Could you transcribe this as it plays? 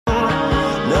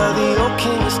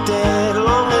king is dead,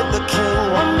 long live the king.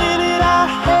 One minute I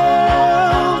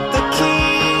held the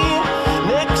key,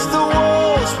 next the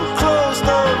walls were closed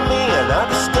on me, and I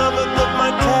discovered that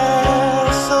my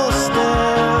castle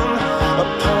stand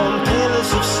upon pillars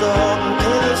of salt and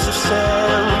pillars of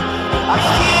sand. I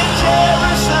hear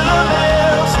Jerusalem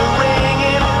bells are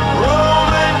ringing,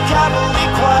 Roman cavalry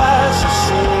choirs are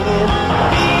singing.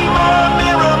 Be my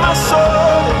mirror, my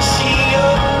sword and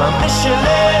shield, my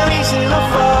missionaries in a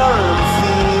foreign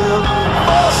field.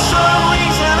 For some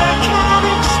reason I can't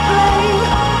explain,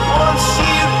 once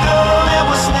you go there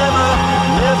was never,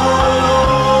 never an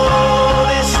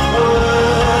honest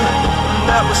word. And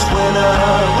that was when I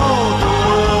ruled the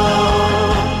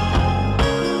world.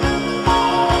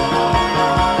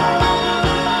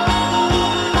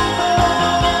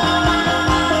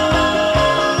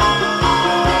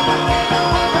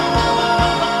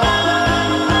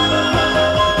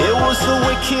 It was the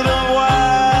wicked and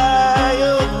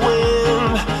wild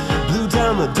wind, blew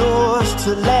down the doors to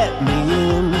let me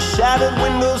in, shattered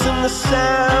windows and the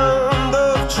sound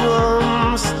of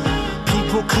drums.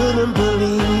 People couldn't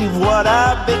believe what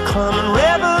I'd become, and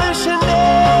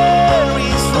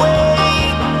revolutionaries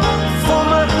wait for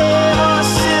my head on a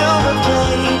silver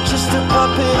plate, just a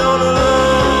puppet on a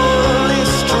lonely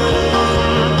string.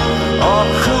 Oh,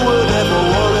 who would ever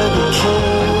wanna be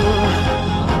king?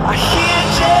 I hear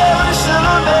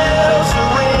Jerusalem bells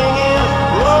are ringing,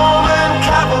 Roman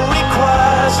cavalry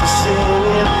choirs are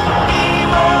singing. Be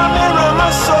my mirror,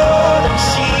 my sword and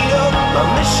shield, my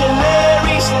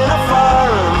missionaries in a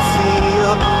foreign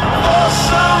field. For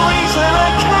some reason I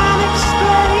can't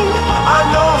explain, I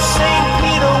know St.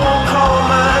 Peter won't call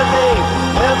my name,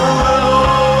 never an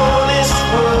honest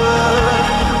word.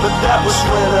 But that was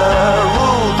when I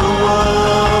ruled the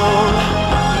world.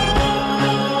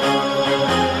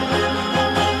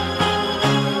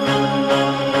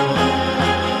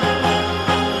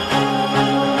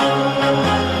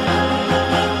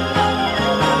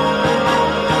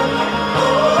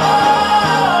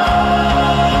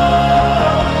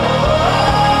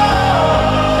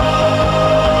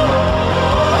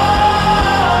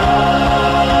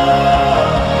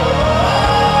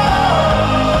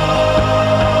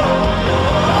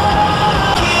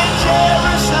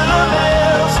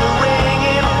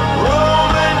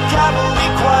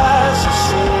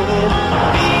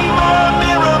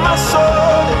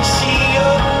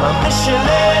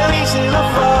 Missionaries in a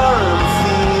foreign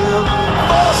field.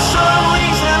 For some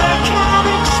reason I can't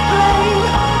explain,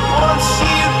 once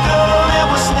you go there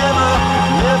was never,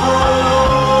 never an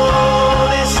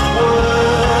honest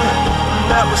word. And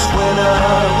that was when I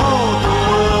ruled the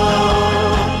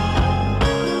world.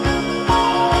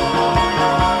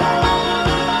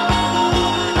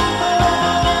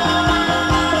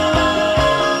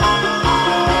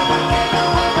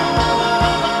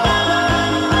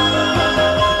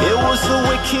 It was the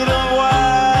wicked and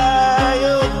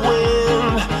wild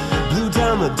wind, blew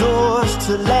down the doors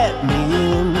to let me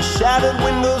in, shattered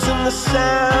windows and the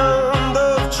sound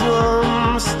of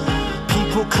drums.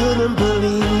 People couldn't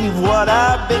believe what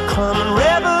I'd become, and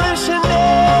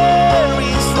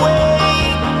revolutionaries